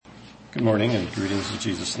Good morning and greetings in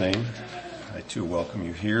Jesus' name. I too welcome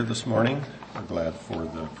you here this morning. We're glad for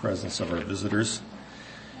the presence of our visitors,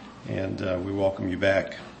 and we welcome you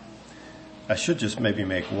back. I should just maybe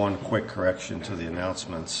make one quick correction to the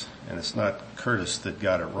announcements, and it's not Curtis that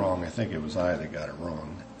got it wrong. I think it was I that got it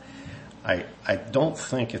wrong. I don't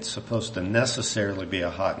think it's supposed to necessarily be a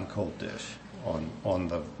hot and cold dish on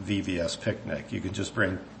the VBS picnic. You can just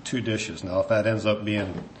bring two dishes. Now, if that ends up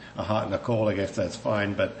being a hot and a cold, I guess that's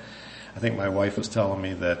fine, but I think my wife was telling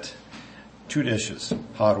me that two dishes,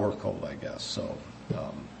 hot or cold, I guess. So,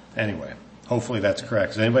 anyway, hopefully that's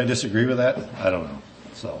correct. Does anybody disagree with that? I don't know.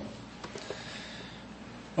 So,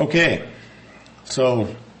 okay.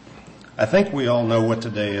 So, I think we all know what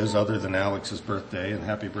today is other than Alex's birthday, and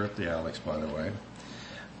happy birthday, Alex, by the way.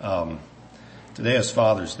 Today is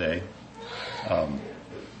Father's Day.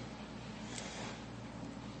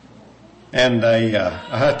 And I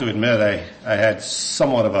have to admit, I had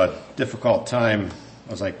somewhat of a difficult time.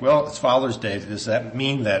 I was like, well, it's Father's Day. Does that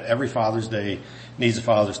mean that every Father's Day needs a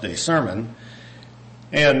Father's Day sermon?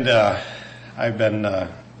 And I've been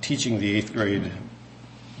teaching the 8th grade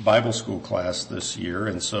Bible school class this year,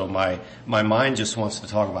 and so my mind just wants to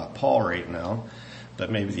talk about Paul right now. But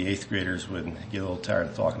maybe the 8th graders would get a little tired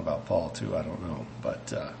of talking about Paul too. I don't know.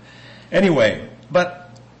 But anyway,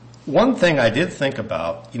 one thing I did think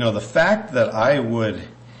about, the fact that I would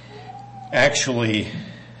actually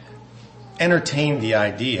entertain the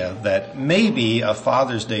idea that maybe a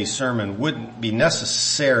Father's Day sermon wouldn't be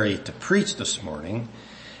necessary to preach this morning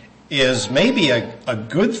is maybe a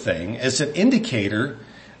good thing. It's an indicator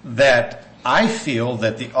that I feel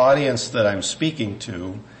that the audience that I'm speaking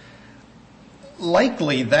to,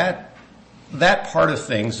 likely that part of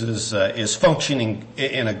things is functioning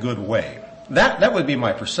in a good way. That would be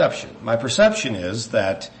my perception. My perception is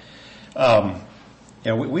that,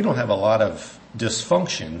 we don't have a lot of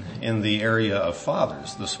dysfunction in the area of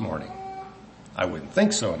fathers this morning. I wouldn't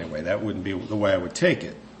think so anyway. That wouldn't be the way I would take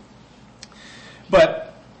it.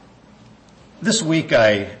 But this week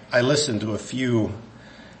I listened to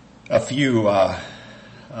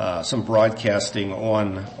some broadcasting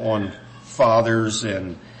on fathers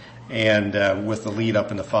and with the lead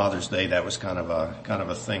up into Father's Day, that was kind of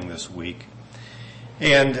a thing this week.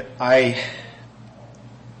 And I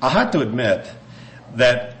have to admit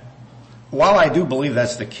that while I do believe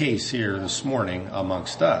that's the case here this morning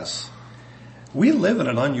amongst us, we live in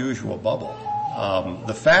an unusual bubble.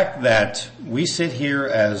 The fact that we sit here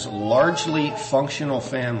as largely functional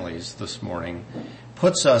families this morning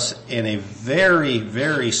puts us in a very,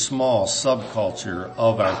 very small subculture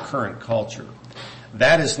of our current culture.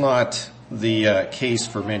 That is not the case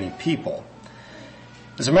for many people.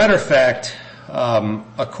 As a matter of fact,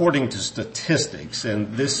 according to statistics,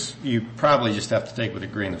 and this you probably just have to take with a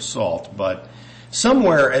grain of salt, but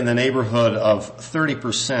somewhere in the neighborhood of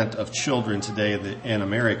 30% of children today in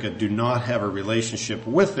America do not have a relationship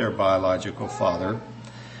with their biological father.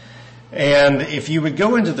 And if you would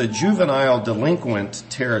go into the juvenile delinquent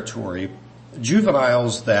territory,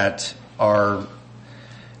 juveniles that are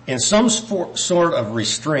in some sort of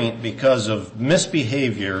restraint because of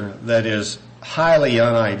misbehavior that is highly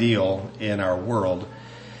unideal in our world,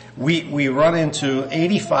 we run into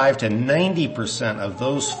 85 to 90% of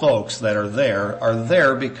those folks that are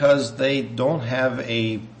there because they don't have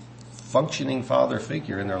a functioning father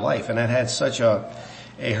figure in their life. And that had such a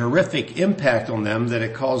horrific impact on them that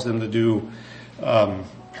it caused them to do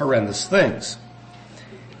horrendous things.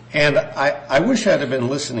 And I wish I'd have been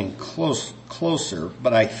listening closer,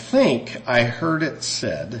 but I think I heard it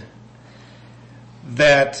said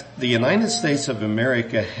that the United States of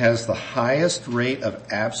America has the highest rate of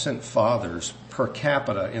absent fathers per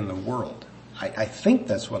capita in the world. I think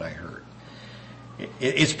that's what I heard.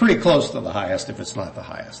 It's pretty close to the highest, if it's not the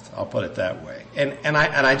highest. I'll put it that way. And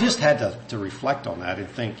I just had to reflect on that and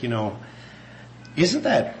think, isn't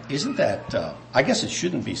that I guess it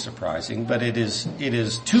shouldn't be surprising, but it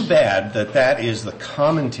is too bad that is the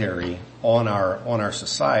commentary on our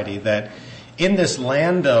society, that in this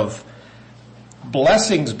land of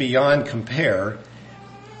blessings beyond compare,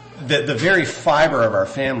 the very fiber of our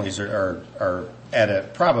families are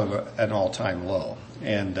at probably an all-time low.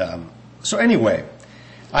 And so anyway,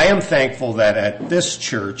 I am thankful that at this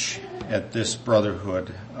church, at this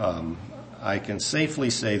brotherhood, I can safely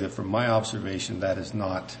say that from my observation, that does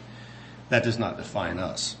not define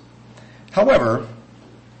us. However,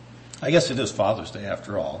 I guess it is Father's Day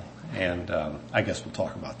after all, and I guess we'll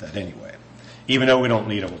talk about that anyway. Even though we don't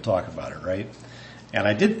need it, we'll talk about it, right? And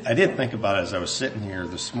I did think about it as I was sitting here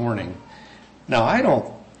this morning. Now I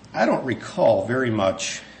don't recall very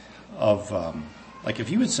much of like if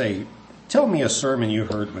you would say tell me a sermon you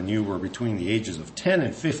heard when you were between the ages of 10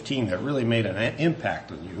 and 15 that really made an impact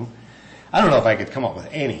on you. I don't know if I could come up with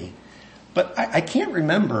any, but I can't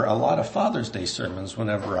remember a lot of Father's Day sermons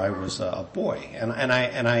whenever I was a boy. And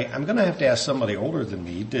I'm going to have to ask somebody older than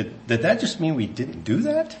me, did that just mean we didn't do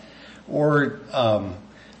that? Or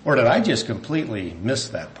did I just completely miss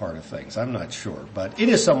that part of things? I'm not sure. But it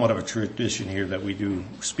is somewhat of a tradition here that we do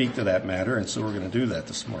speak to that matter, and so we're going to do that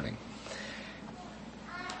this morning.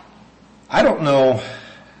 I don't know.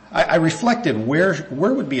 I reflected where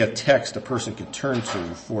would be a text a person could turn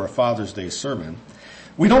to for a Father's Day sermon.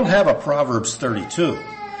 We don't have a Proverbs 32.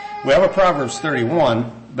 We have a Proverbs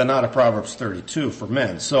 31, but not a Proverbs 32 for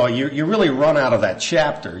men. So you really run out of that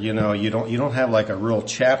chapter. You don't have like a real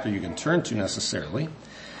chapter you can turn to necessarily.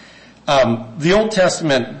 The Old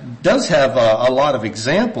Testament does have a lot of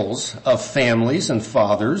examples of families and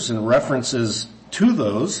fathers and references to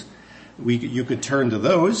those. You could turn to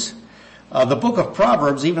those. The book of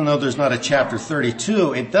Proverbs, even though there's not a chapter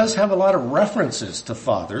 32, it does have a lot of references to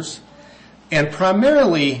fathers. And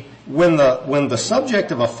primarily, when the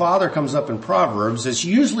subject of a father comes up in Proverbs, it's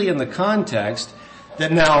usually in the context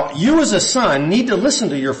that now you as a son need to listen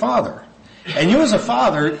to your father. And you as a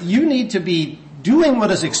father, you need to be doing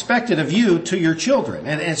what is expected of you to your children.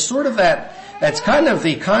 And it's sort of that's kind of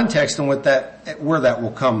the context in where that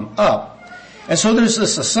will come up. And so there's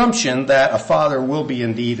this assumption that a father will be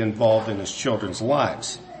indeed involved in his children's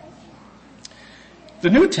lives.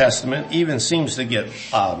 The New Testament even seems to get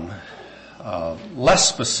less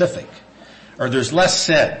specific, or there's less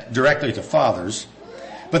said directly to fathers.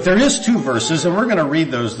 But there is 2 verses, and we're going to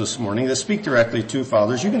read those this morning, that speak directly to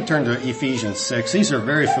fathers. You can turn to Ephesians 6. These are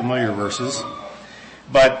very familiar verses,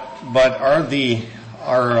 but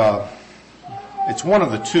it's one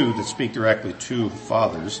of the 2 that speak directly to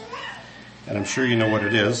fathers, and I'm sure you know what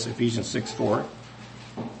it is. Ephesians 6:4.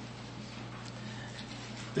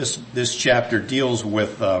 This chapter deals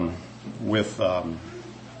with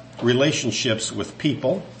relationships with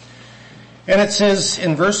people. And it says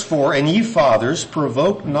in verse 4, "And ye fathers,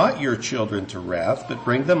 provoke not your children to wrath, but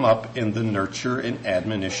bring them up in the nurture and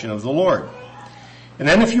admonition of the Lord." And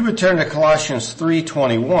then if you return to Colossians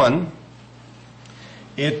 3:21,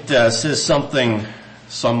 it says something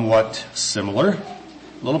somewhat similar,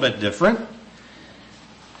 a little bit different.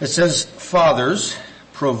 It says, "Fathers,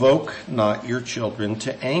 provoke not your children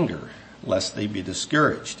to anger, lest they be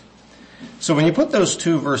discouraged." So when you put those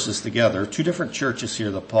 2 verses together, 2 different churches here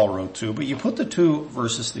that Paul wrote to, but you put the 2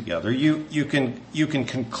 verses together, you can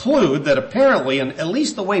conclude that apparently, and at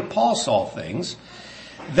least the way Paul saw things,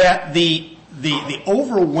 that the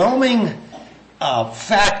overwhelming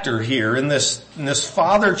factor here in this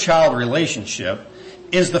father-child relationship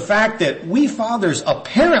is the fact that we fathers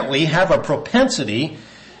apparently have a propensity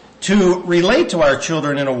to relate to our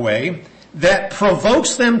children in a way that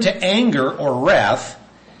provokes them to anger or wrath.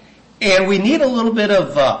 And we need a little bit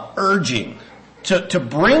of urging to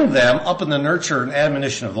bring them up in the nurture and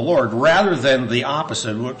admonition of the Lord, rather than the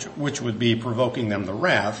opposite, which would be provoking them to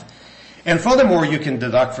wrath. And furthermore, you can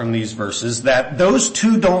deduct from these verses that those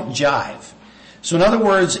 2 don't jive. So in other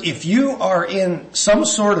words, if you are in some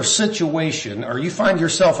sort of situation, or you find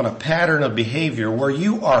yourself in a pattern of behavior where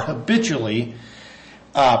you are habitually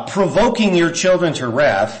provoking your children to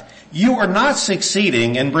wrath, you are not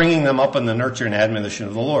succeeding in bringing them up in the nurture and admonition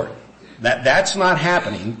of the Lord. That's not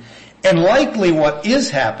happening. And likely what is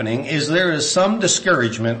happening is there is some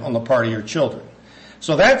discouragement on the part of your children.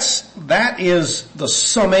 So that is the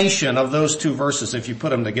summation of those 2 verses if you put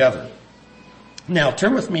them together. Now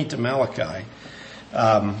turn with me to Malachi.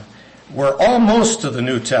 We're almost to the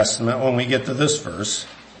New Testament when we get to this verse.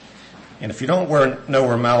 And if you don't know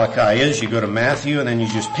where Malachi is, you go to Matthew and then you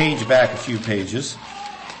just page back a few pages.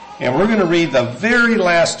 And we're going to read the very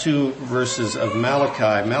last 2 verses of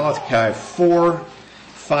Malachi, Malachi 4,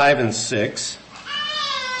 5, and 6.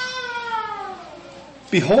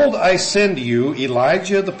 "Behold, I send you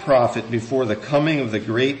Elijah the prophet before the coming of the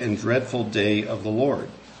great and dreadful day of the Lord.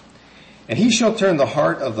 And he shall turn the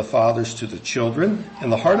heart of the fathers to the children,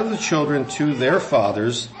 and the heart of the children to their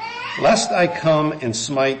fathers, lest I come and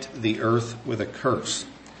smite the earth with a curse."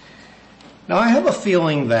 Now I have a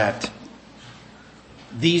feeling that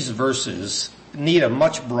these verses need a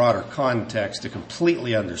much broader context to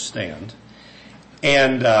completely understand.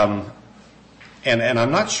 And I'm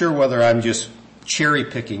not sure whether I'm just cherry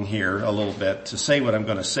picking here a little bit to say what I'm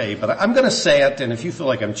going to say, but I'm going to say it, and if you feel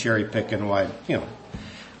like I'm cherry picking, why,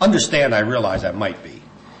 understand I realize I might be.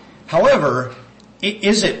 However,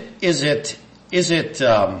 is it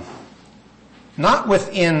not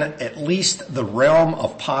within at least the realm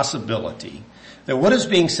of possibility that what is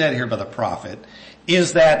being said here by the prophet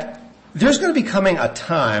is that there's going to be coming a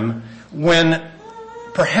time when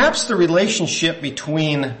perhaps the relationship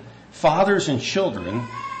between fathers and children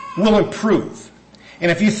will improve.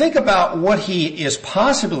 And if you think about what he is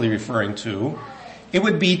possibly referring to, it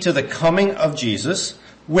would be to the coming of Jesus,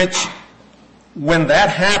 which when that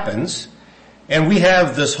happens, and we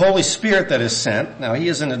have this Holy Spirit that is sent, now he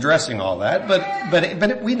isn't addressing all that,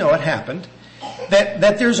 but we know it happened,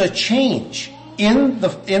 that there's a change in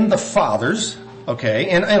the fathers, okay,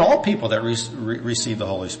 and all people that receive the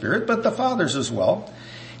Holy Spirit, but the fathers as well.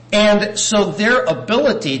 And so their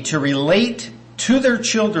ability to relate to their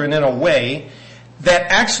children in a way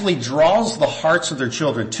that actually draws the hearts of their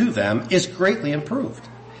children to them is greatly improved.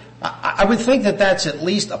 I would think that that's at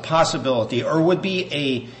least a possibility, or would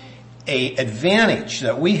be a advantage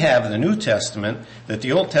that we have in the New Testament that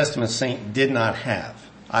the Old Testament saint did not have.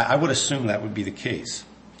 I would assume that would be the case.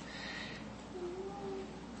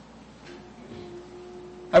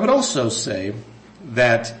 I would also say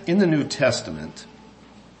that in the New Testament,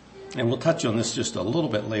 and we'll touch on this just a little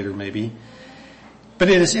bit later maybe, but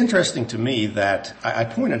it is interesting to me that I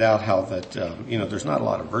pointed out how that, there's not a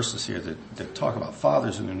lot of verses here that talk about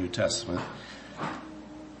fathers in the New Testament.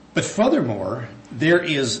 But furthermore, there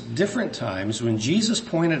is different times when Jesus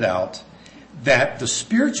pointed out that the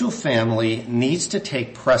spiritual family needs to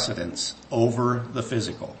take precedence over the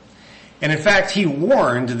physical. And in fact, he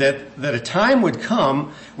warned that a time would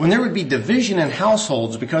come when there would be division in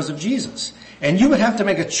households because of Jesus. And you would have to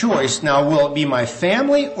make a choice. Now, will it be my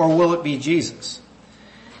family or will it be Jesus?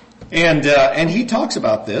 And he talks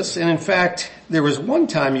about this. And in fact, there was one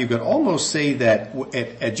time you could almost say that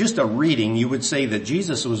at just a reading, you would say that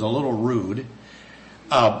Jesus was a little rude.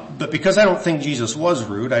 But because I don't think Jesus was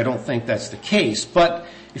rude, I don't think that's the case. But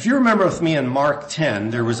if you remember with me in Mark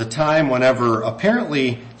 10, there was a time whenever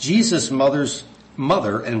apparently Jesus'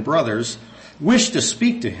 mother and brothers wished to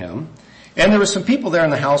speak to him. And there were some people there in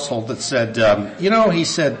the household that said,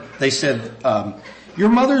 they said, your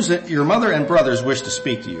mother and brothers wish to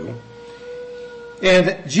speak to you.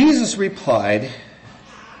 And Jesus replied,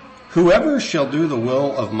 whoever shall do the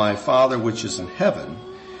will of my Father which is in heaven,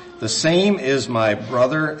 the same is my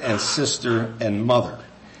brother and sister and mother.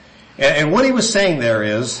 And what he was saying there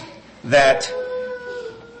is that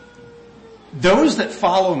those that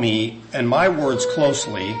follow me and my words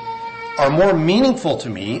closely are more meaningful to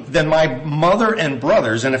me than my mother and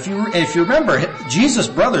brothers. And if you remember, Jesus'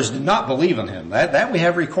 brothers did not believe in him. That we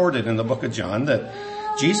have recorded in the book of John, that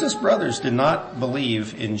Jesus' brothers did not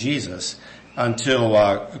believe in Jesus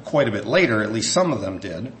until quite a bit later. At least some of them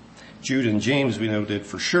did. Jude and James we know did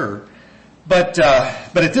for sure. But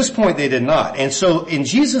at this point they did not. And so in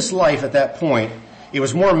Jesus' life at that point, it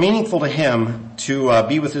was more meaningful to him to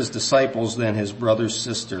be with his disciples than his brother,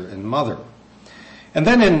 sister, and mother. And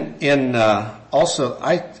then also,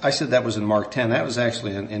 I said that was in Mark 10. That was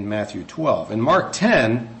actually in Matthew 12. In Mark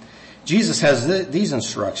 10, Jesus has these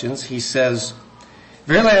instructions. He says,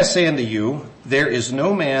 verily I say unto you, there is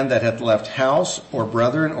no man that hath left house or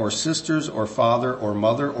brethren or sisters or father or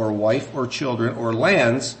mother or wife or children or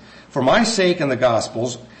lands for my sake and the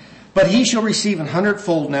gospel's, but he shall receive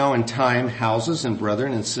 100-fold now in time houses and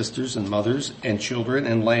brethren and sisters and mothers and children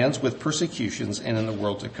and lands with persecutions, and in the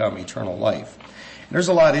world to come eternal life. There's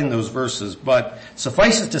a lot in those verses, but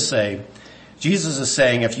suffice it to say, Jesus is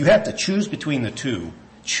saying if you have to choose between the two,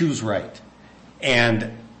 choose right.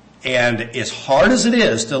 And as hard as it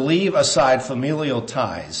is to leave aside familial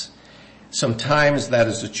ties, sometimes that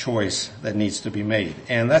is a choice that needs to be made.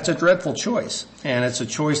 And that's a dreadful choice. And it's a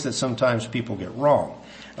choice that sometimes people get wrong.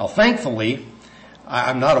 Now, thankfully,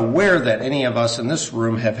 I'm not aware that any of us in this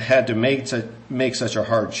room have had to make such a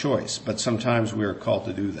hard choice, but sometimes we are called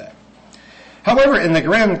to do that. However, in the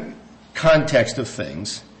grand context of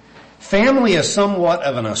things, family is somewhat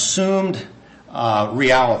of an assumed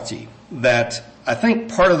reality that I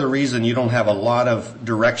think part of the reason you don't have a lot of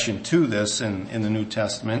direction to this in the New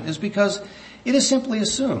Testament is because it is simply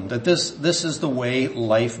assumed that this is the way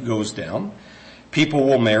life goes down. People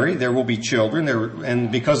will marry, there will be children,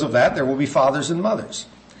 and because of that, there will be fathers and mothers.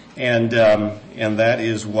 And that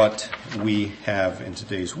is what we have in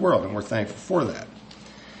today's world, and we're thankful for that.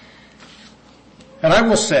 And I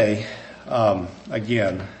will say,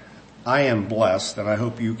 again, I am blessed, and I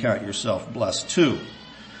hope you count yourself blessed too,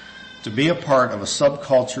 to be a part of a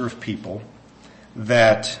subculture of people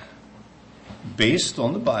that, based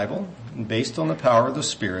on the Bible, and based on the power of the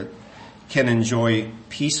Spirit, can enjoy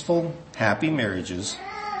peaceful, happy marriages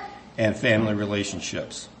and family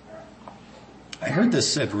relationships. I heard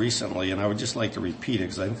this said recently, and I would just like to repeat it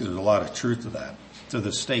because I think there's a lot of truth to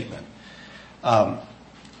this statement.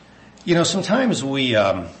 Sometimes we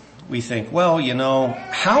we think, well,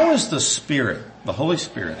 how is the Spirit, the Holy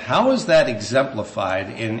Spirit, how is that exemplified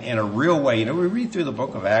in a real way? We read through the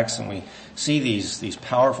book of Acts and we see these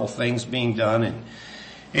powerful things being done,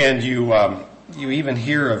 and you even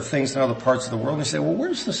hear of things in other parts of the world, and you say, well,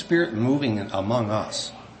 where's the Spirit moving among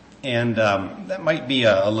us? And that might be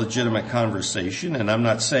a legitimate conversation, and I'm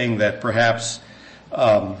not saying that perhaps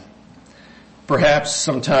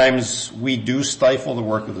sometimes we do stifle the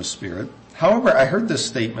work of the Spirit. However, I heard this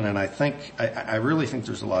statement, and I really think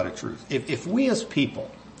there's a lot of truth. If we as people,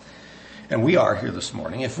 and we are here this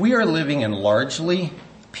morning, if we are living in largely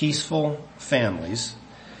peaceful families,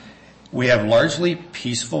 we have largely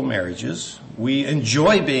peaceful marriages, we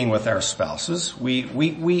enjoy being with our spouses, we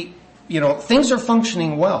things are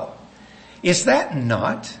functioning well. Is that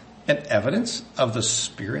not an evidence of the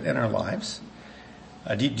Spirit in our lives?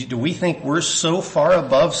 Do we think we're so far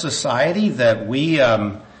above society that we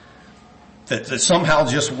that somehow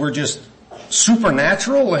we're just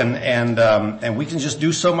supernatural and we can just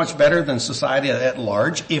do so much better than society at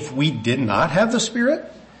large if we did not have the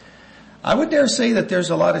Spirit? I would dare say that there's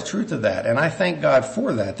a lot of truth to that, and I thank God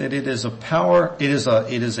for that it is a power, it is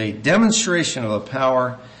a demonstration of the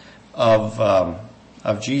power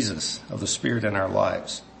of Jesus, of the Spirit in our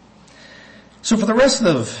lives. So for the rest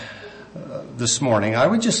of this morning, I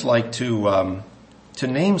would just like to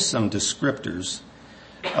name some descriptors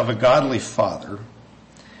of a godly father.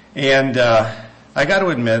 And I got to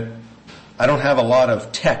admit, I don't have a lot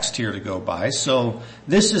of text here to go by, so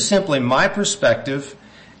this is simply my perspective,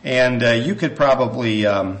 and you could probably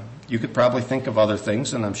think of other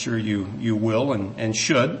things, and I'm sure you will and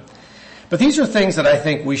should. But these are things that I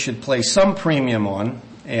think we should place some premium on,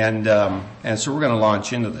 and so we're going to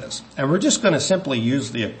launch into this. And we're just going to simply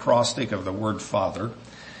use the acrostic of the word Father,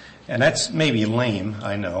 and that's maybe lame,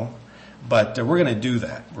 I know, but we're going to do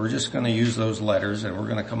that. We're just going to use those letters, and we're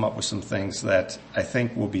going to come up with some things that I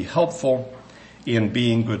think will be helpful in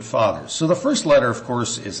being good fathers. So the first letter, of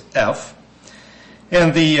course, is F,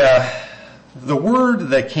 and the word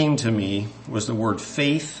that came to me was the word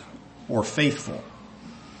faith or faithful.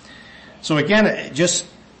 So again, just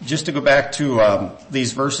to go back to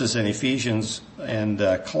these verses in Ephesians and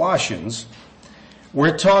Colossians,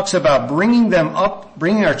 where it talks about bringing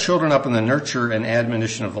our children up in the nurture and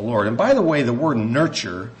admonition of the Lord. And by the way, the word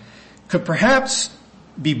nurture could perhaps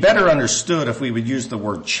be better understood if we would use the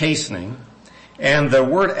word chastening, and the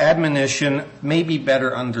word admonition may be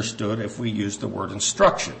better understood if we use the word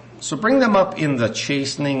instruction. So bring them up in the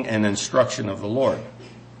chastening and instruction of the Lord.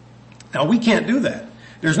 Now we can't do that.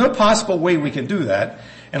 There's no possible way we can do that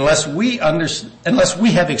unless we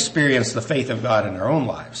have experienced the faith of God in our own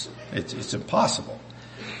lives. It's impossible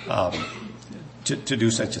to do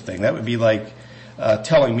such a thing. That would be like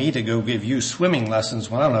telling me to go give you swimming lessons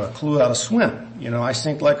when I don't have a clue how to swim. I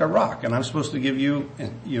sink like a rock, and I'm supposed to give you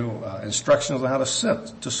instructions on how to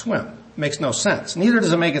swim. It makes no sense. Neither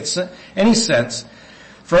does it make any sense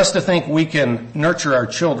for us to think we can nurture our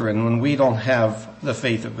children when we don't have the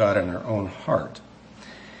faith of God in our own heart.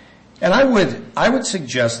 And I would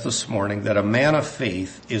suggest this morning that a man of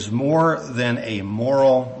faith is more than a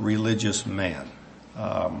moral religious man.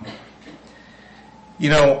 A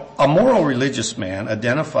moral religious man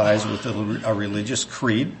identifies with a religious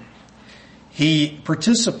creed. He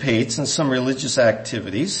participates in some religious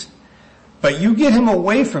activities, but you get him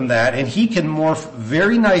away from that and he can morph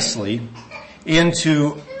very nicely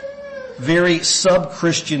into very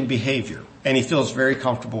sub-Christian behavior, and he feels very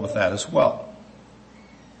comfortable with that as well.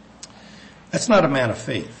 That's not a man of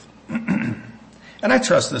faith. And I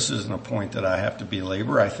trust this isn't a point that I have to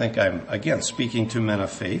belabor. I think I'm, again, speaking to men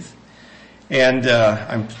of faith. And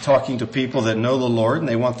I'm talking to people that know the Lord, and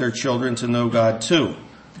they want their children to know God too.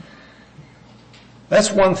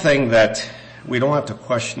 That's one thing that we don't have to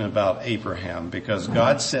question about Abraham, because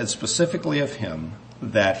God said specifically of him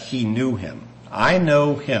that he knew him. I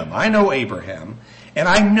know him. I know Abraham. And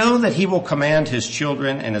I know that he will command his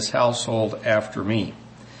children and his household after me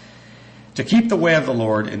to keep the way of the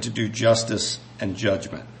Lord and to do justice and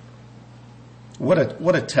judgment. What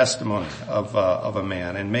a testimony of a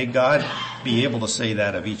man. And may God be able to say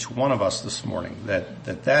that of each one of us this morning,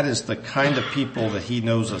 that is the kind of people that he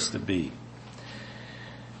knows us to be.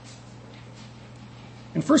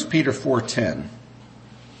 In 1 Peter 4:10,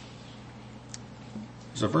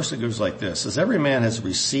 there's a verse that goes like this: As every man has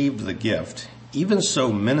received the gift, even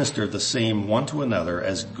so minister the same one to another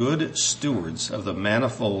as good stewards of the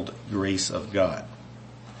manifold grace of God.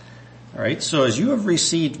 All right, so as you have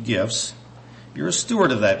received gifts, you're a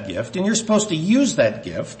steward of that gift, and you're supposed to use that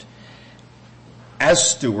gift as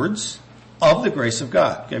stewards of the grace of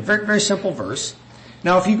God. Okay, very, very simple verse.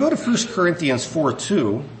 Now, if you go to 1 Corinthians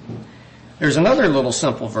 4:2, there's another little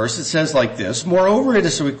simple verse. It says like this, "Moreover, it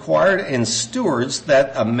is required in stewards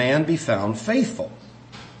that a man be found faithful."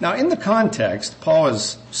 Now, in the context, Paul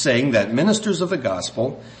is saying that ministers of the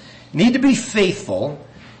gospel need to be faithful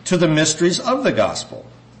to the mysteries of the gospel.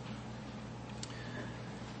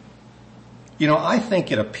 You know, I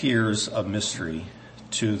think it appears a mystery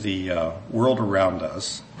to the world around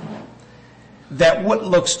us that what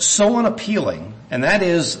looks so unappealing, and that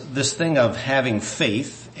is this thing of having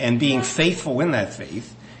faith and being faithful in that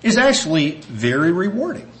faith, is actually very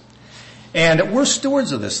rewarding. And we're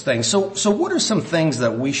stewards of this thing. So what are some things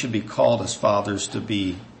that we should be called as fathers to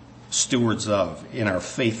be stewards of in our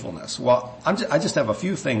faithfulness? Well, I just have a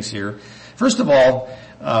few things here. First of all,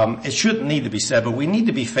 it shouldn't need to be said, but we need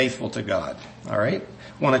to be faithful to God. All right?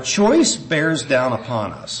 When a choice bears down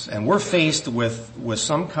upon us and we're faced with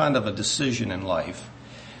some kind of a decision in life,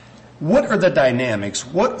 what are the dynamics?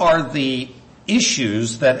 What are the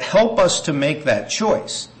issues that help us to make that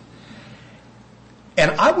choice?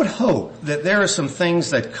 And I would hope that there are some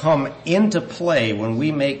things that come into play when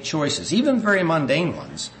we make choices, even very mundane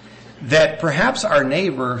ones, that perhaps our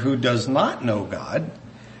neighbor who does not know God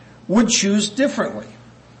would choose differently.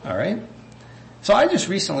 All right? So I just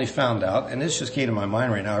recently found out, and this just came to my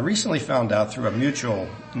mind right now, I recently found out through a mutual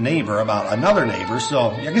neighbor about another neighbor, so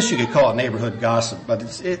I guess you could call it neighborhood gossip, but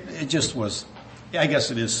it just was, I guess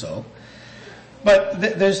it is so. But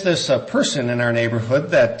there's this person in our neighborhood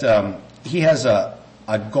that he has a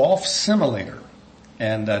golf simulator.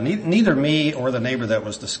 And neither me or the neighbor that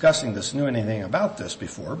was discussing this knew anything about this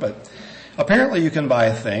before, but apparently you can buy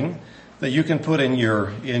a thing that you can put in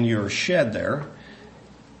your shed there.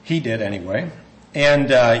 He did anyway.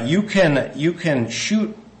 And you can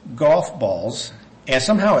shoot golf balls, and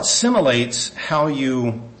somehow it simulates how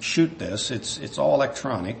you shoot this. It's all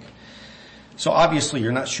electronic. So obviously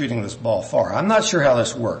you're not shooting this ball far. I'm not sure how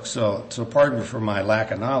this works, so pardon me for my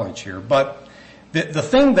lack of knowledge here. But the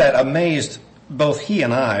thing that amazed both he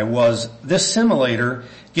and I was this simulator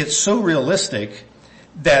gets so realistic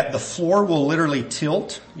that the floor will literally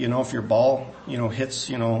tilt, if your ball, hits,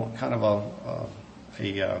 kind of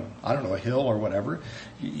a hill or whatever,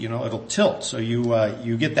 it'll tilt. So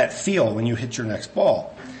you get that feel when you hit your next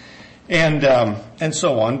ball. And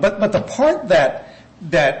so on. But the part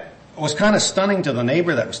that was kind of stunning to the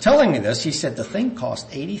neighbor that was telling me this, he said the thing cost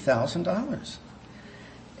 $80,000.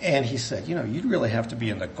 And he said, you'd really have to be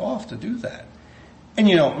into golf to do that. And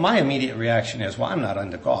my immediate reaction is, well, I'm not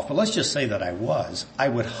into golf, but let's just say that I was. I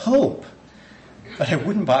would hope that I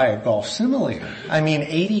wouldn't buy a golf simulator. I mean,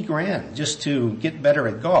 $80,000 just to get better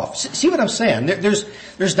at golf. See what I'm saying?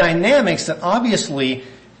 There's dynamics that obviously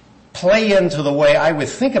play into the way I would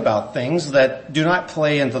think about things that do not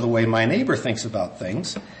play into the way my neighbor thinks about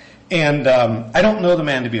things. And I don't know the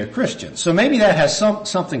man to be a Christian. So maybe that has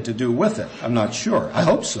something to do with it. I'm not sure. I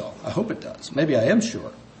hope so. I hope it does. Maybe I am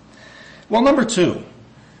sure. Well, number 2,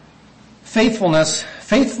 faithfulness,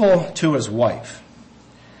 faithful to his wife.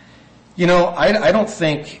 I don't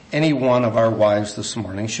think any one of our wives this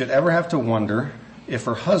morning should ever have to wonder if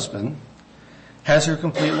her husband has her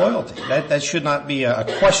complete loyalty. That should not be a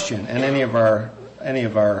question in any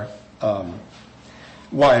of our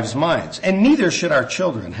wives' minds. And neither should our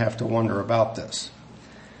children have to wonder about this.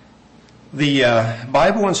 The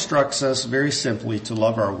Bible instructs us very simply to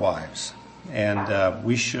love our wives. And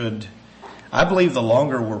we should, I believe the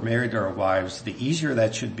longer we're married to our wives, the easier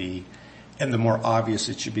that should be, and the more obvious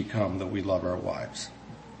it should become that we love our wives.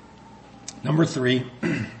 Number 3,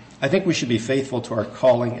 I think we should be faithful to our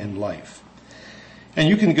calling in life. And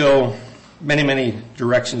you can go many, many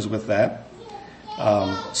directions with that.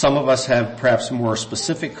 Some of us have perhaps more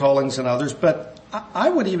specific callings than others, but I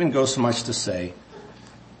would even go so much to say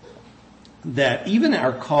that even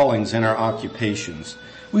our callings and our occupations,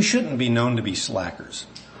 we shouldn't be known to be slackers.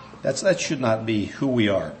 That should not be who we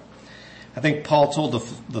are. I think Paul told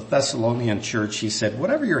the Thessalonian church, he said,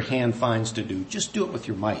 whatever your hand finds to do, just do it with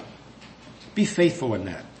your might. Be faithful in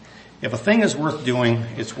that. If a thing is worth doing,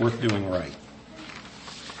 it's worth doing right.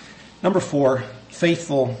 Number 4,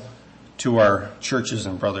 faithful to our churches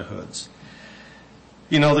and brotherhoods.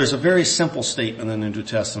 There's a very simple statement in the New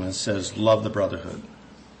Testament that says, love the brotherhood.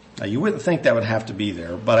 Now, you wouldn't think that would have to be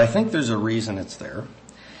there, but I think there's a reason it's there.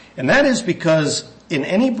 And that is because in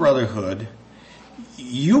any brotherhood,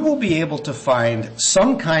 you will be able to find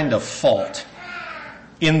some kind of fault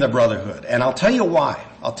in the brotherhood. And I'll tell you why.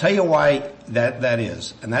 I'll tell you why that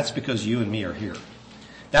is. And that's because you and me are here.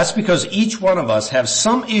 That's because each one of us have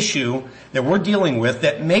some issue that we're dealing with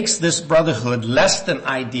that makes this brotherhood less than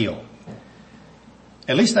ideal.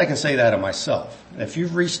 At least I can say that of myself. If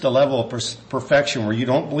you've reached a level of perfection where you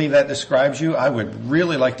don't believe that describes you, I would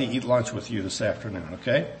really like to eat lunch with you this afternoon,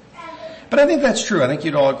 okay? But I think that's true. I think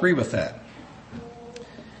you'd all agree with that.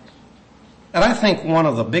 And I think one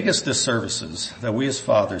of the biggest disservices that we as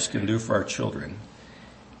fathers can do for our children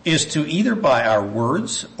is to either by our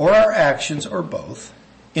words or our actions or both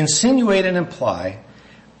insinuate and imply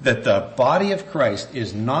that the body of Christ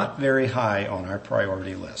is not very high on our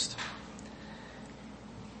priority list.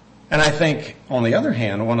 And I think, on the other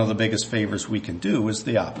hand, one of the biggest favors we can do is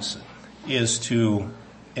the opposite, is to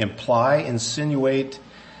imply, insinuate,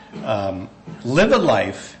 live a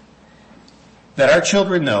life that our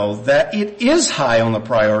children know that it is high on the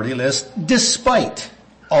priority list despite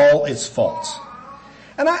all its faults.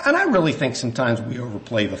 And I really think sometimes we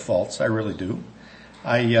overplay the faults. I really do.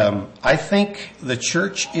 I think the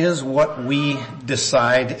church is what we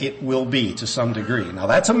decide it will be to some degree. Now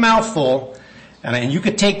that's a mouthful, and you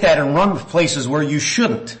could take that and run places where you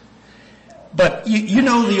shouldn't. But you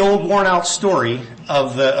know the old worn out story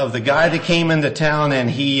of the guy that came into town and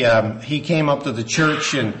he came up to the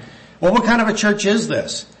church and, well, what kind of a church is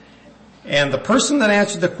this? And the person that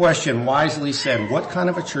answered the question wisely said, what kind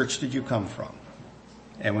of a church did you come from?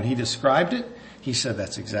 And when he described it, he said,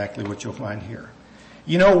 that's exactly what you'll find here.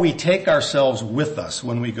 You know, we take ourselves with us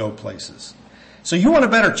when we go places. So you want a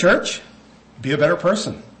better church? Be a better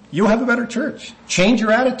person. You'll have a better church. Change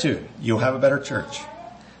your attitude. You'll have a better church.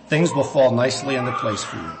 Things will fall nicely into place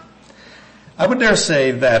for you. I would dare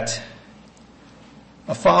say that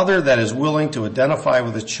a father that is willing to identify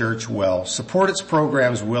with the church well, support its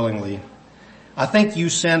programs willingly, I think you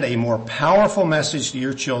send a more powerful message to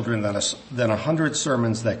your children than 100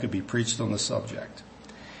 sermons that could be preached on the subject.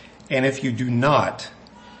 And if you do not,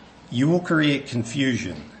 you will create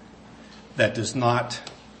confusion that does not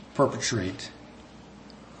perpetrate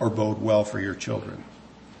or bode well for your children.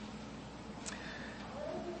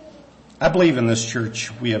 I believe in this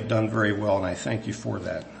church we have done very well, and I thank you for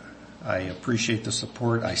that. I appreciate the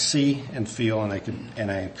support I see and feel, and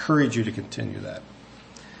I encourage you to continue that.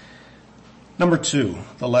 Number 2,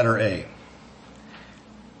 the letter A.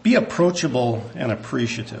 Be approachable and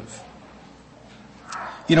appreciative.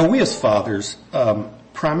 You know, we as fathers,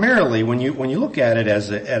 primarily when you look at it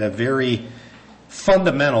at a very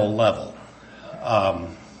fundamental level,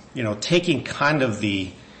 taking kind of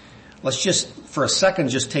let's just for a second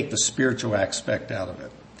just take the spiritual aspect out of it.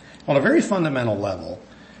 On a very fundamental level,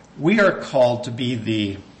 we are called to be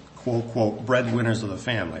the quote, quote, breadwinners of the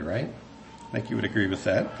family, right? I think you would agree with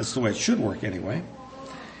that. That's the way it should work anyway.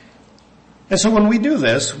 And so when we do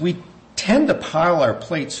this, we tend to pile our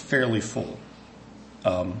plates fairly full.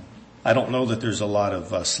 I don't know that there's a lot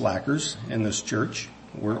of slackers in this church.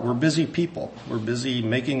 We're busy people. We're busy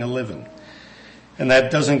making a living. And that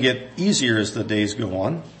doesn't get easier as the days go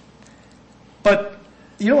on. But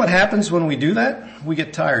you know what happens when we do that? We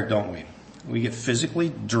get tired, don't we? We get physically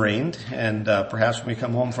drained, and perhaps when we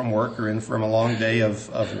come home from work or in from a long day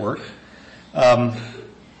of work,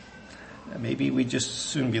 maybe we just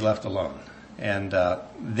soon be left alone. And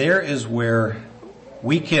there is where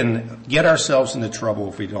we can get ourselves into trouble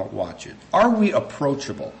if we don't watch it. Are we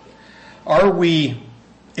approachable? Are we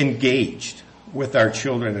engaged with our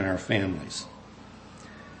children and our families?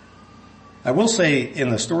 I will say in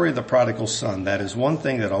the story of the prodigal son, that is one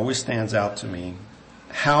thing that always stands out to me,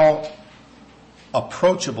 how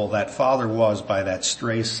approachable that father was by that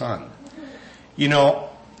stray son. You know,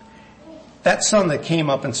 that son that came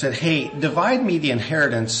up and said, hey, divide me the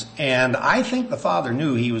inheritance, and I think the father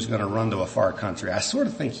knew he was going to run to a far country. I sort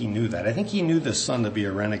of think he knew that. I think he knew this son to be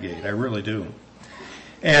a renegade. I really do.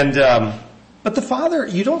 And, but the father,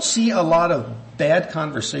 you don't see a lot of bad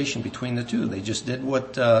conversation between the two. They just did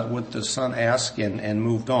what the son asked and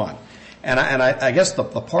moved on. And I guess the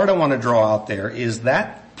part I want to draw out there is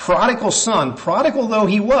that prodigal son, prodigal though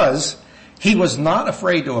he was not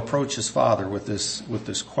afraid to approach his father with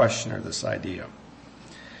this question or this idea.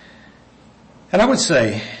 And I would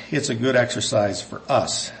say it's a good exercise for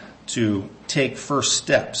us to take first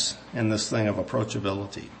steps in this thing of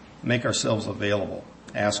approachability, make ourselves available,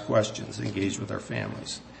 ask questions, engage with our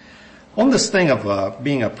families. On this thing of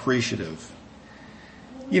being appreciative,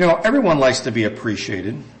 you know, everyone likes to be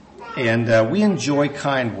appreciated, and we enjoy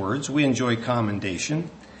kind words, we enjoy commendation,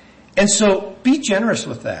 and so be generous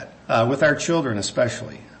with that, with our children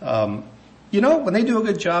especially. You know, when they do a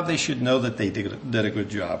good job, they should know that they did a good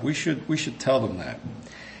job. We should tell them that,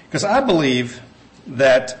 because I believe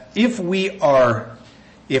that if we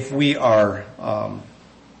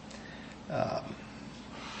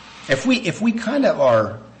kind of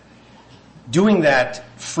are doing that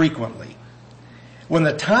frequently, when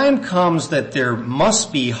the time comes that there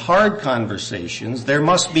must be hard conversations, there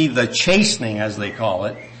must be the chastening, as they call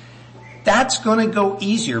it, that's going to go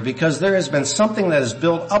easier because there has been something that is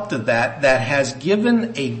built up to that has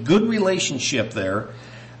given a good relationship there,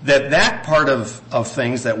 that part of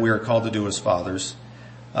things that we are called to do as fathers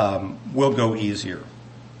will go easier.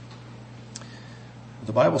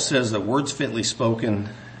 The Bible says that words fitly spoken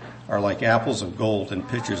are like apples of gold and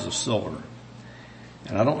pitchers of silver.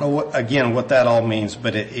 And I don't know what that all means,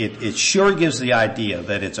 but it sure gives the idea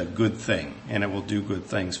that it's a good thing and it will do good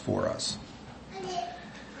things for us.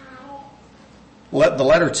 The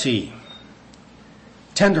letter T,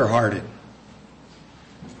 tender-hearted.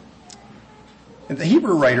 And the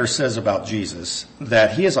Hebrew writer says about Jesus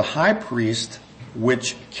that he is a high priest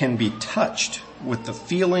which can be touched with the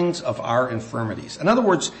feelings of our infirmities. In other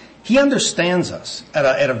words, he understands us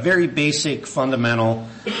at a very basic, fundamental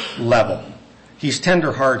level. He's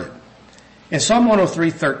tender-hearted. In Psalm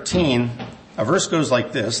 103:13, a verse goes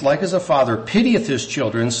like this: like as a father pitieth his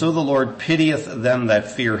children, so the Lord pitieth them that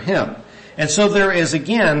fear him. And so there is,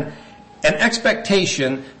 again, an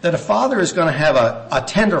expectation that a father is going to have a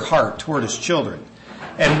tender heart toward his children.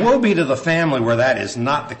 And woe be to the family where that is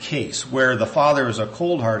not the case, where the father is a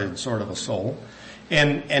cold-hearted sort of a soul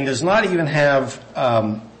and does not even have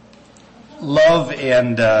love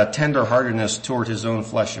and tender-heartedness toward his own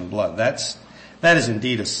flesh and blood. That is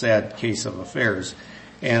indeed a sad case of affairs.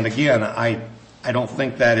 And again, I don't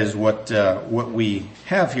think that is what we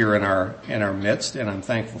have here in our midst, and I'm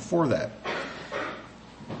thankful for that.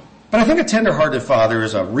 But I think a tender-hearted father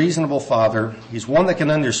is a reasonable father. He's one that can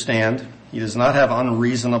understand. He does not have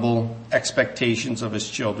unreasonable expectations of his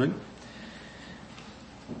children.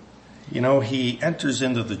 You know, he enters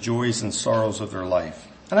into the joys and sorrows of their life.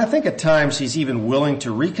 And I think at times he's even willing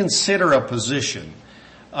to reconsider a position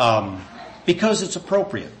because it's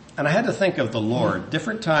appropriate. And I had to think of the Lord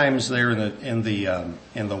different times there in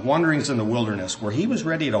the wanderings in the wilderness where he was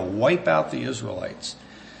ready to wipe out the Israelites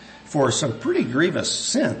for some pretty grievous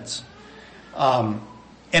sins.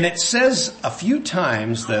 And it says a few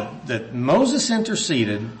times that Moses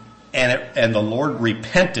interceded and the Lord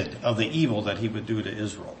repented of the evil that he would do to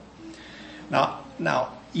Israel.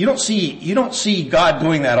 Now you don't see God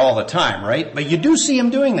doing that all the time, right? But you do see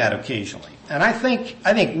him doing that occasionally. And I think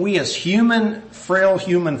we as frail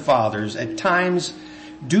human fathers at times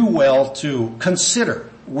do well to consider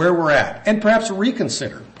where we're at and perhaps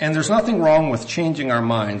reconsider. And there's nothing wrong with changing our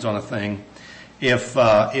minds on a thing if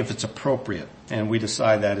it's appropriate and we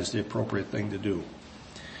decide that is the appropriate thing to do.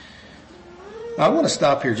 Now, I want to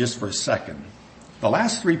stop here just for a second. The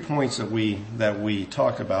last 3 points that we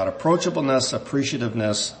talked about, approachableness,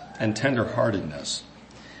 appreciativeness, and tenderheartedness.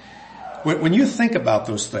 When you think about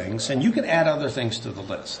those things, and you can add other things to the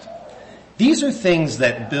list, these are things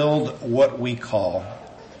that build what we call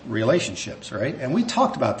relationships, right? And we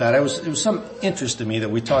talked about that. It was some interest to me that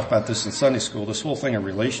we talked about this in Sunday school, this whole thing of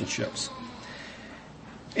relationships.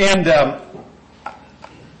 And I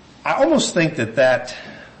almost think that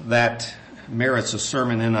merits a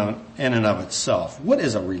sermon in and of itself. What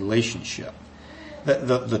is a relationship?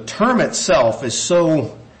 The term itself is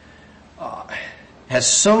has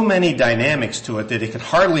so many dynamics to it that it could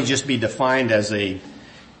hardly just be defined as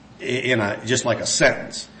just like a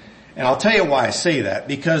sentence. And I'll tell you why I say that.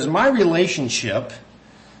 Because my relationship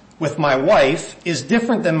with my wife is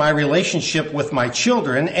different than my relationship with my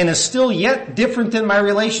children and is still yet different than my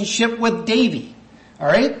relationship with Davy. All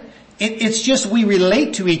right? It's just we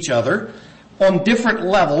relate to each other on different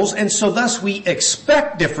levels, and so thus we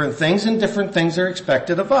expect different things and different things are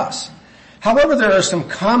expected of us. However, there are some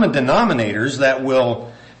common denominators that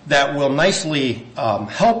will nicely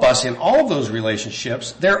help us in all of those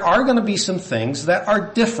relationships. There are going to be some things that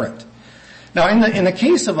are different. Now, in the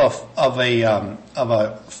case of a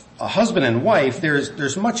husband and wife,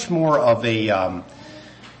 there's much more of a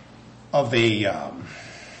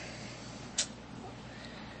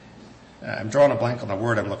I'm drawing a blank on the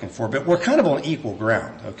word I'm looking for, but we're kind of on equal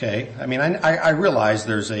ground, okay? I mean, I realize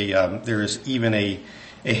there is even a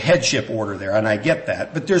headship order there, and I get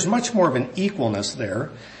that, but there's much more of an equalness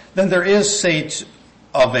there than there is, say,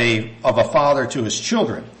 of a father to his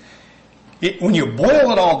children. When you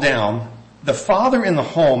boil it all down, the father in the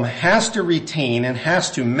home has to retain and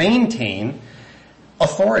has to maintain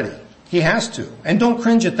authority. He has to. And don't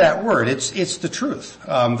cringe at that word. It's the truth.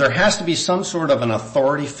 There has to be some sort of an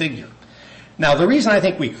authority figure. Now, the reason I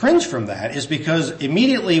think we cringe from that is because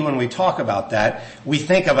immediately when we talk about that, we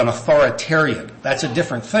think of an authoritarian. That's a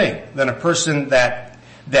different thing than a person that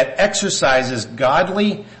exercises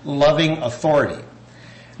godly, loving authority.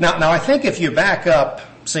 Now I think if you back up,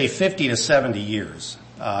 say, 50 to 70 years,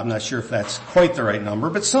 I'm not sure if that's quite the right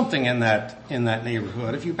number, but something in that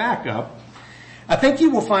neighborhood. If you back up, I think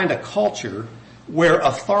you will find a culture where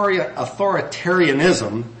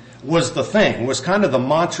authoritarianism was the thing, was kind of the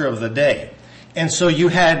mantra of the day. And so you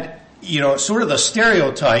had, sort of the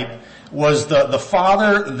stereotype was the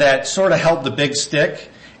father that sort of held the big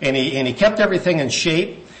stick, and he kept everything in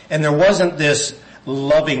shape, and there wasn't this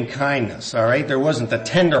loving kindness, all right? There wasn't the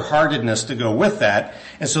tender-heartedness to go with that.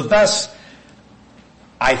 And so thus,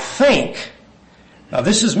 I think, now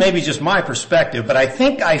this is maybe just my perspective, but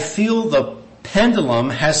I feel the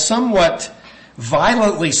pendulum has somewhat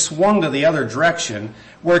violently swung to the other direction,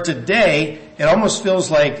 where today it almost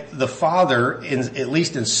feels like the father, at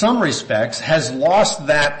least in some respects, has lost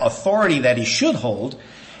that authority that he should hold,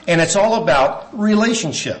 and it's all about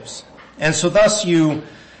relationships. And so thus when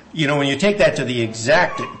you take that to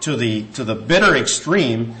the bitter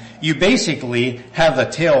extreme, you basically have the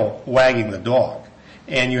tail wagging the dog.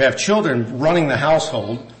 And you have children running the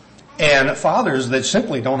household and fathers that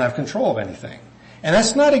simply don't have control of anything. And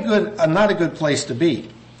that's not a good place to be.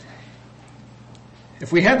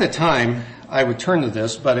 If we had the time, I would turn to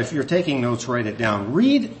this, but if you're taking notes, write it down.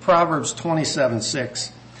 Read Proverbs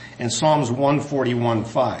 27:6 and Psalms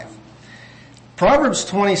 141:5. Proverbs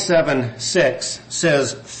 27:6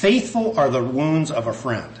 says, "Faithful are the wounds of a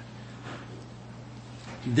friend."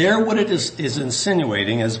 There what it is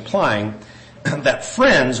insinuating, is implying that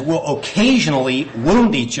friends will occasionally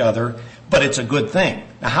wound each other, but it's a good thing.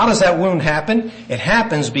 Now, how does that wound happen? It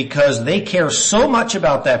happens because they care so much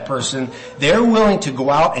about that person, they're willing to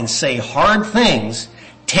go out and say hard things,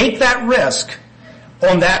 take that risk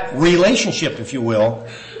on that relationship, if you will,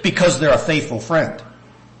 because they're a faithful friend.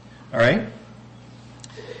 All right?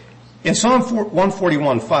 In Psalm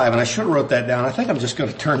 141:5, and I should have wrote that down, I think I'm just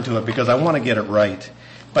going to turn to it because I want to get it right.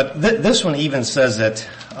 But this one even says it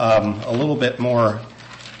a little bit more,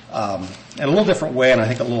 in a little different way, and I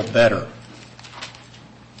think a little better.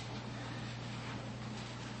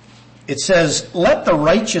 It says, "Let the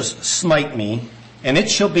righteous smite me, and it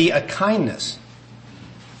shall be a kindness."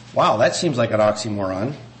 Wow, that seems like an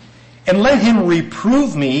oxymoron. "And let him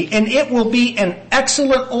reprove me, and it will be an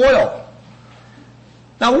excellent oil."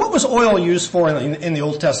 Now, what was oil used for in the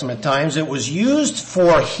Old Testament times? It was used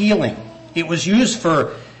for healing. It was used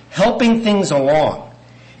for helping things along.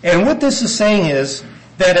 And what this is saying is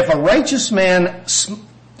that if a righteous man,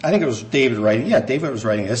 I think it was David writing, David was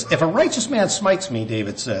writing this. If a righteous man smites me,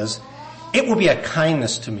 David says, it will be a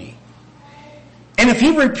kindness to me. And if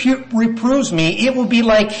he reproves me, it will be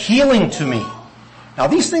like healing to me. Now,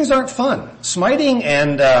 these things aren't fun. Smiting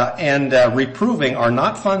and reproving are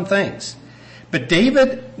not fun things. But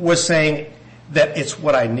David was saying that it's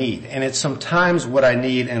what I need, and it's sometimes what I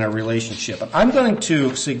need in a relationship. I'm going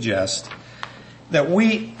to suggest that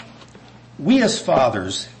we as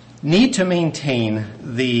fathers need to maintain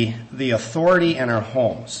the authority in our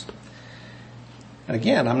homes. And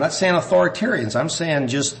again, I'm not saying authoritarians, I'm saying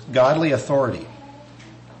just godly authority.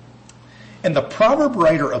 And the proverb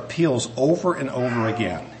writer appeals over and over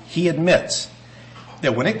again. He admits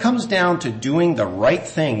that when it comes down to doing the right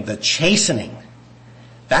thing, the chastening,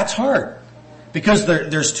 that's hard. Because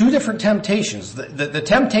there's two different temptations. The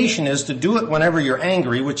temptation is to do it whenever you're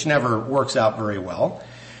angry, which never works out very well.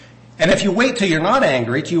 And if you wait till you're not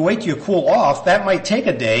angry, till you wait till you cool off, that might take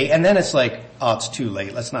a day, and then it's like, oh, it's too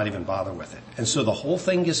late, let's not even bother with it. And so the whole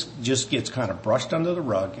thing just gets kind of brushed under the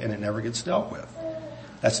rug, and it never gets dealt with.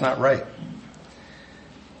 That's not right.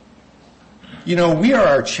 We are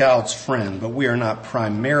our child's friend, but we are not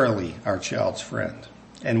primarily our child's friend.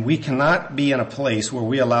 And we cannot be in a place where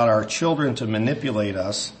we allow our children to manipulate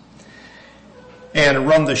us and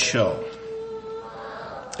run the show.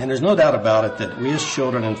 And there's no doubt about it that we as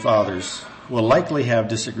children and fathers will likely have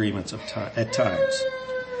disagreements at times.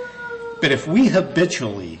 But if we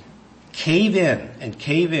habitually cave in and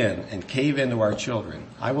cave in and cave into our children,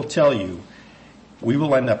 I will tell you, we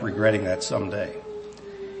will end up regretting that someday.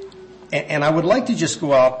 And I would like to just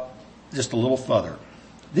go out just a little further.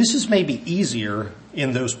 This is maybe easier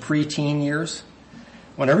in those preteen years.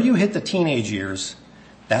 Whenever you hit the teenage years,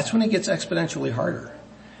 that's when it gets exponentially harder.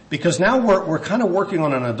 Because now we're kind of working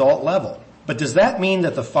on an adult level. But does that mean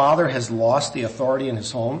that the father has lost the authority in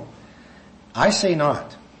his home? I say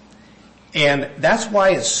not. And that's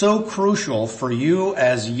why it's so crucial for you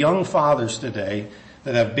as young fathers today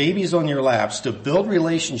that have babies on your laps to build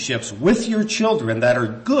relationships with your children that are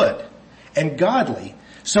good and godly.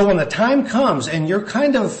 So when the time comes and you're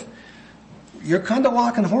kind of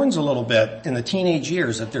locking horns a little bit in the teenage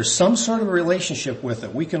years, that there's some sort of relationship with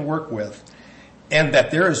it we can work with, and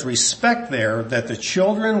that there is respect there, that the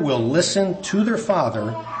children will listen to their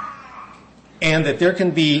father and that there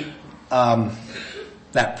can be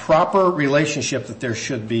that proper relationship that there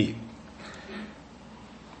should be.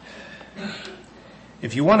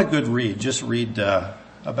 If you want a good read, just read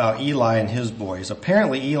about Eli and his boys.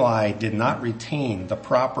 Apparently Eli did not retain the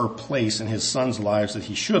proper place in his sons' lives that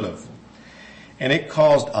he should have. And it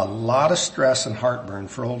caused a lot of stress and heartburn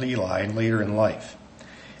for old Eli later in life.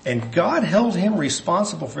 And God held him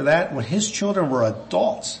responsible for that when his children were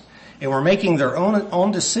adults and were making their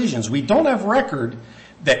own decisions. We don't have record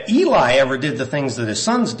that Eli ever did the things that his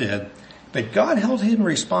sons did, but God held him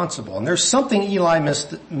responsible. And there's something Eli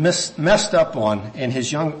messed up on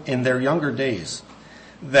in their younger days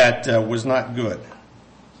that was not good.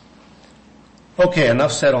 Okay,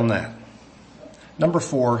 enough said on that. Number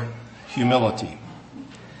 4, humility.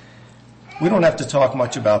 We don't have to talk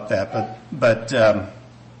much about that, but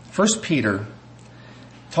 1 Peter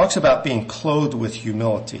talks about being clothed with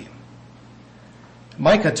humility.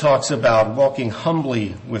 Micah talks about walking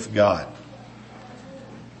humbly with God.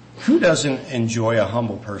 Who doesn't enjoy a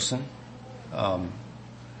humble person?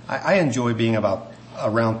 I enjoy being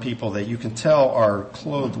around people that you can tell are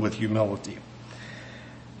clothed with humility.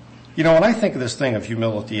 You know, when I think of this thing of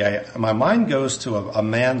humility, my mind goes to a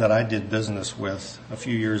man that I did business with a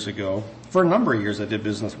few years ago. For a number of years I did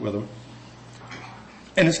business with him.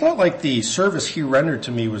 And it's not like the service he rendered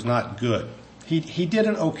to me was not good. He did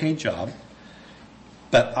an okay job.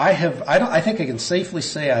 But I think I can safely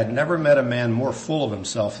say I'd never met a man more full of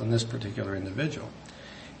himself than this particular individual.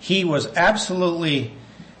 He was absolutely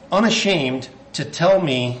unashamed to tell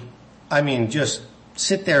me, just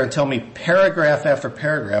sit there and tell me paragraph after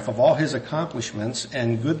paragraph of all his accomplishments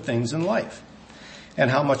and good things in life.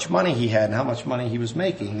 And how much money he had and how much money he was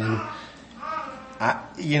making. And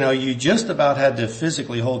you just about had to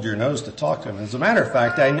physically hold your nose to talk to him. As a matter of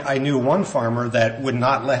fact, I knew one farmer that would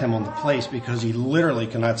not let him on the place because he literally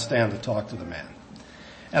could not stand to talk to the man.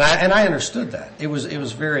 And I understood that. It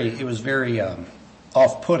was very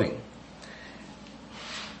off-putting.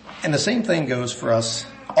 And the same thing goes for us,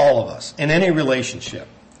 all of us, in any relationship.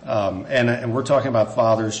 And we're talking about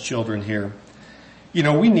fathers, children here. You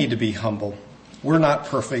know, we need to be humble. We're not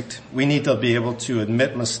perfect. We need to be able to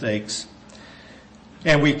admit mistakes.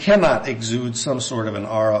 And we cannot exude some sort of an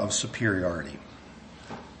aura of superiority.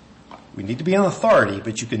 We need to be an authority,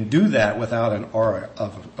 but you can do that without an aura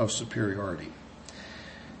of superiority.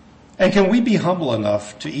 And can we be humble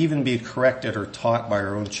enough to even be corrected or taught by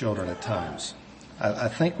our own children at times? I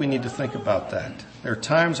think we need to think about that. There are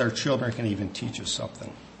times our children can even teach us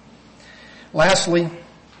something.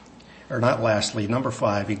 Number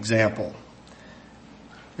 5, example.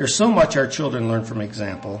 There's so much our children learn from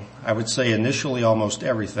example. I would say initially almost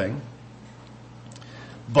everything.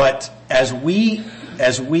 But as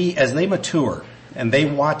they mature and they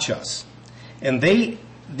watch us, and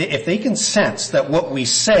if they can sense that what we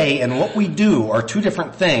say and what we do are two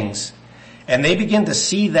different things, and they begin to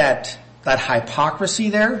see that hypocrisy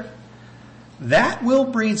there, that will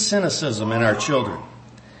breed cynicism in our children.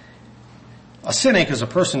 A cynic is a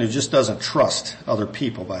person who just doesn't trust other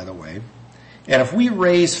people, by the way. And if we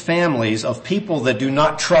raise families of people that do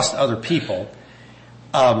not trust other people,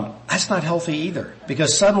 that's not healthy either.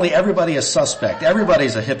 Because suddenly everybody is suspect.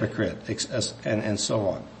 Everybody's a hypocrite, and so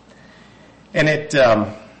on. And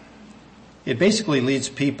it basically leads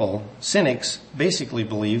people, cynics basically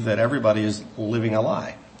believe that everybody is living a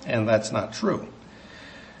lie. And that's not true.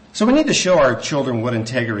 So we need to show our children what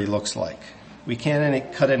integrity looks like. We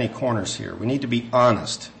can't cut any corners here. We need to be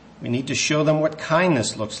honest. We need to show them what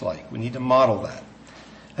kindness looks like. We need to model that.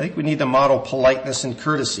 I think we need to model politeness and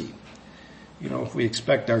courtesy. You know, if we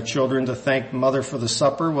expect our children to thank mother for the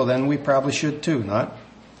supper, well then we probably should too, not?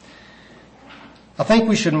 I think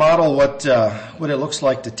we should model what it looks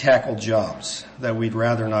like to tackle jobs that we'd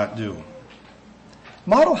rather not do.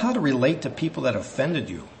 Model how to relate to people that offended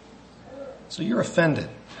you. So you're offended.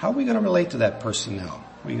 How are we going to relate to that person now?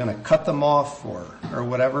 Are we going to cut them off or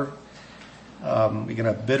whatever? We're going to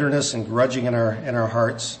have bitterness and grudging in our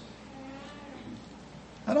hearts.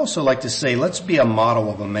 I'd also like to say, let's be a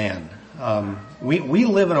model of a man. We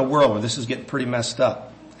live in a world where this is getting pretty messed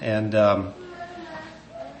up. And I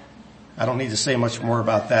don't need to say much more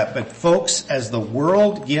about that. But folks, as the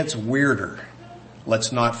world gets weirder,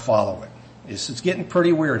 let's not follow it. It's getting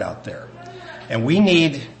pretty weird out there. And we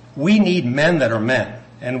need men that are men.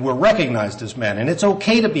 And we're recognized as men. And it's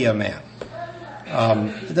okay to be a man.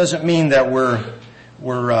 It doesn't mean that we're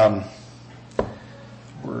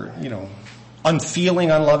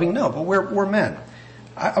unfeeling, unloving. No, but we're men.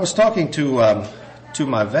 I was talking to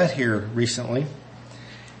my vet here recently,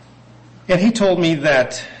 and he told me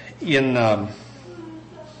that in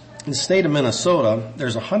in the state of Minnesota,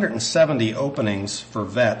 there's 170 openings for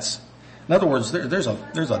vets. In other words, there's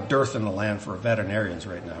a dearth in the land for veterinarians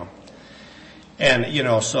right now. And,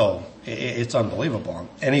 so it's unbelievable.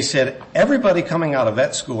 And he said everybody coming out of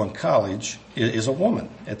vet school and college is a woman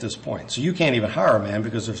at this point. So you can't even hire a man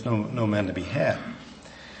because there's no men to be had.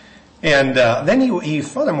 And then he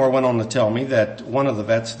furthermore went on to tell me that one of the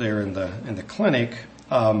vets there in the clinic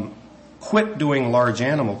quit doing large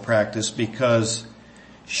animal practice because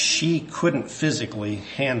she couldn't physically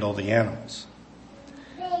handle the animals.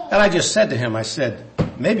 And I just said to him, I said,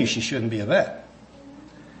 maybe she shouldn't be a vet.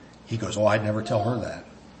 He goes, I'd never tell her that.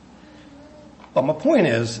 But my point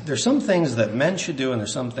is, there's some things that men should do and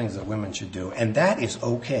there's some things that women should do, and that is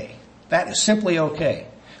okay. That is simply okay.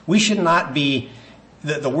 We should not be,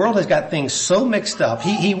 the world has got things so mixed up.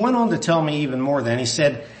 He went on to tell me even more than, he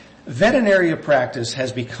said, veterinary practice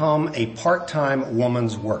has become a part-time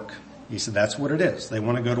woman's work. He said, that's what it is. They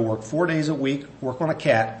want to go to work 4 days a week, work on a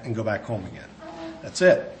cat, and go back home again. That's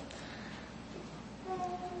it.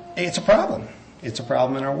 It's a problem. It's a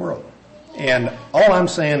problem in our world. And all I'm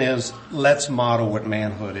saying is, let's model what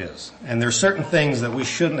manhood is. And there's certain things that we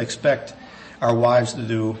shouldn't expect our wives to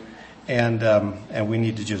do, and we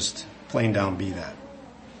need to just plain down be that.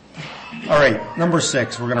 All right, number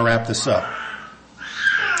 6, we're going to wrap this up.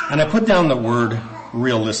 And I put down the word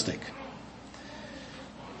realistic.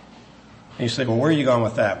 And you say, well, where are you going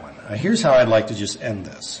with that one? Here's how I'd like to just end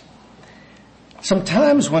this.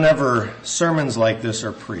 Sometimes whenever sermons like this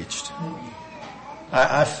are preached,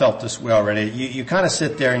 I've felt this way already. You kind of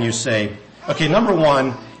sit there and you say, okay, number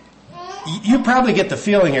one, you probably get the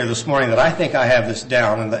feeling here this morning that I think I have this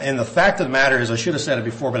down. And the fact of the matter is I should have said it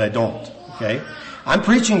before, but I don't. Okay? I'm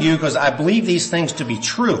preaching to you because I believe these things to be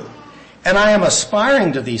true. And I am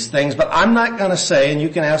aspiring to these things, but I'm not going to say, and you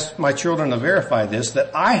can ask my children to verify this,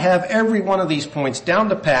 that I have every one of these points down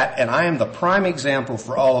to pat and I am the prime example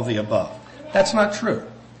for all of the above. That's not true.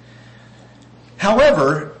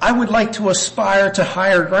 However, I would like to aspire to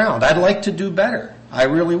higher ground. I'd like to do better. I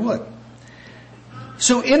really would.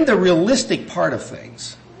 So in the realistic part of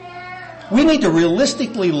things, we need to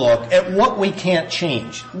realistically look at what we can't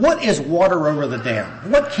change. What is water over the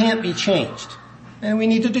dam? What can't be changed? And we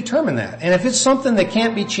need to determine that. And if it's something that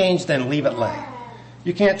can't be changed, then leave it lay.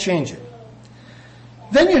 You can't change it.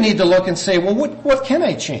 Then you need to look and say, well, what can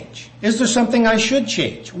I change? Is there something I should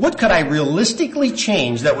change? What could I realistically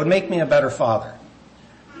change that would make me a better father?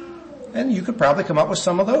 And you could probably come up with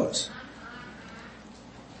some of those.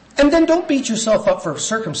 And then don't beat yourself up for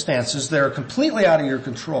circumstances that are completely out of your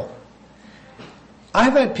control.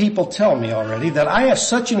 I've had people tell me already that I have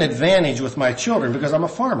such an advantage with my children because I'm a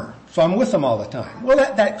farmer, so I'm with them all the time. Well,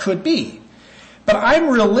 that could be. But I'm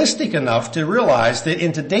realistic enough to realize that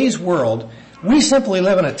in today's world, we simply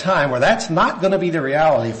live in a time where that's not going to be the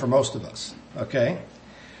reality for most of us, okay?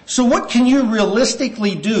 So what can you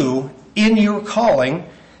realistically do in your calling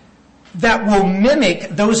that will mimic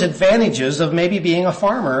those advantages of maybe being a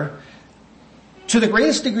farmer to the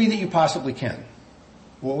greatest degree that you possibly can?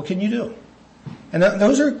 What can you do? And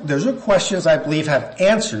those are questions I believe have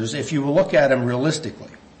answers if you will look at them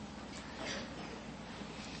realistically.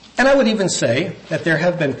 And I would even say that there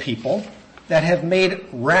have been people that have made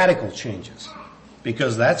radical changes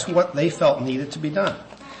because that's what they felt needed to be done.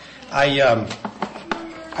 I'm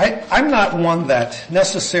not one that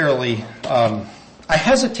necessarily, I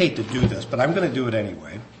hesitate to do this, but I'm going to do it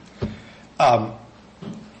anyway. I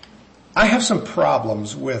have some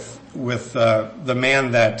problems with the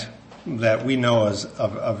man that we know as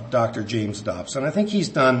of Dr. James Dobson. I think he's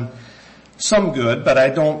done some good, but I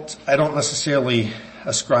don't necessarily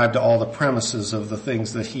ascribe to all the premises of the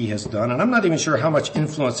things that he has done. And I'm not even sure how much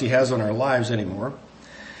influence he has on our lives anymore.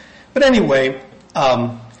 But anyway,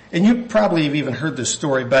 and you probably have even heard this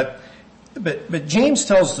story, but James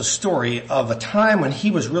tells the story of a time when he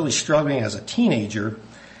was really struggling as a teenager.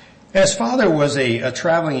 His father was a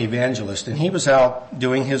traveling evangelist, and he was out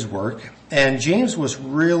doing his work, and James was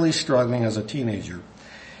really struggling as a teenager.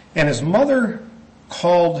 And his mother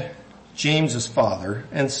called James's father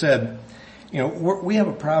and said, we have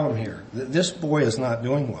a problem here. This boy is not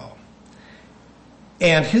doing well.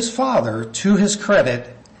 And his father, to his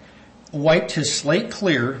credit, wiped his slate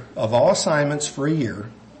clear of all assignments for a year,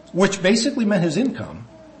 which basically meant his income,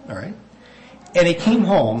 all right? And he came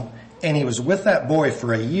home, and he was with that boy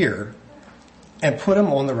for a year and put him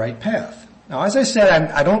on the right path. Now, as I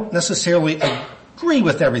said, I don't necessarily agree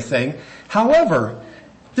with everything. However,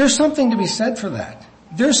 there's something to be said for that.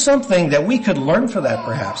 There's something that we could learn for that,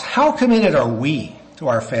 perhaps. How committed are we to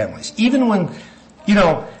our families? Even when,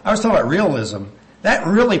 I was talking about realism, that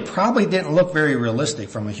really probably didn't look very realistic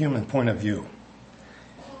from a human point of view.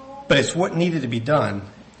 But it's what needed to be done,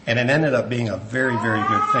 and it ended up being a very, very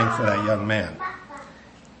good thing for that young man.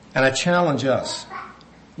 And I challenge us,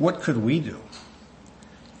 what could we do?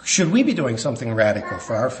 Should we be doing something radical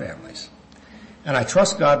for our families? And I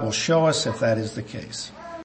trust God will show us if that is the case.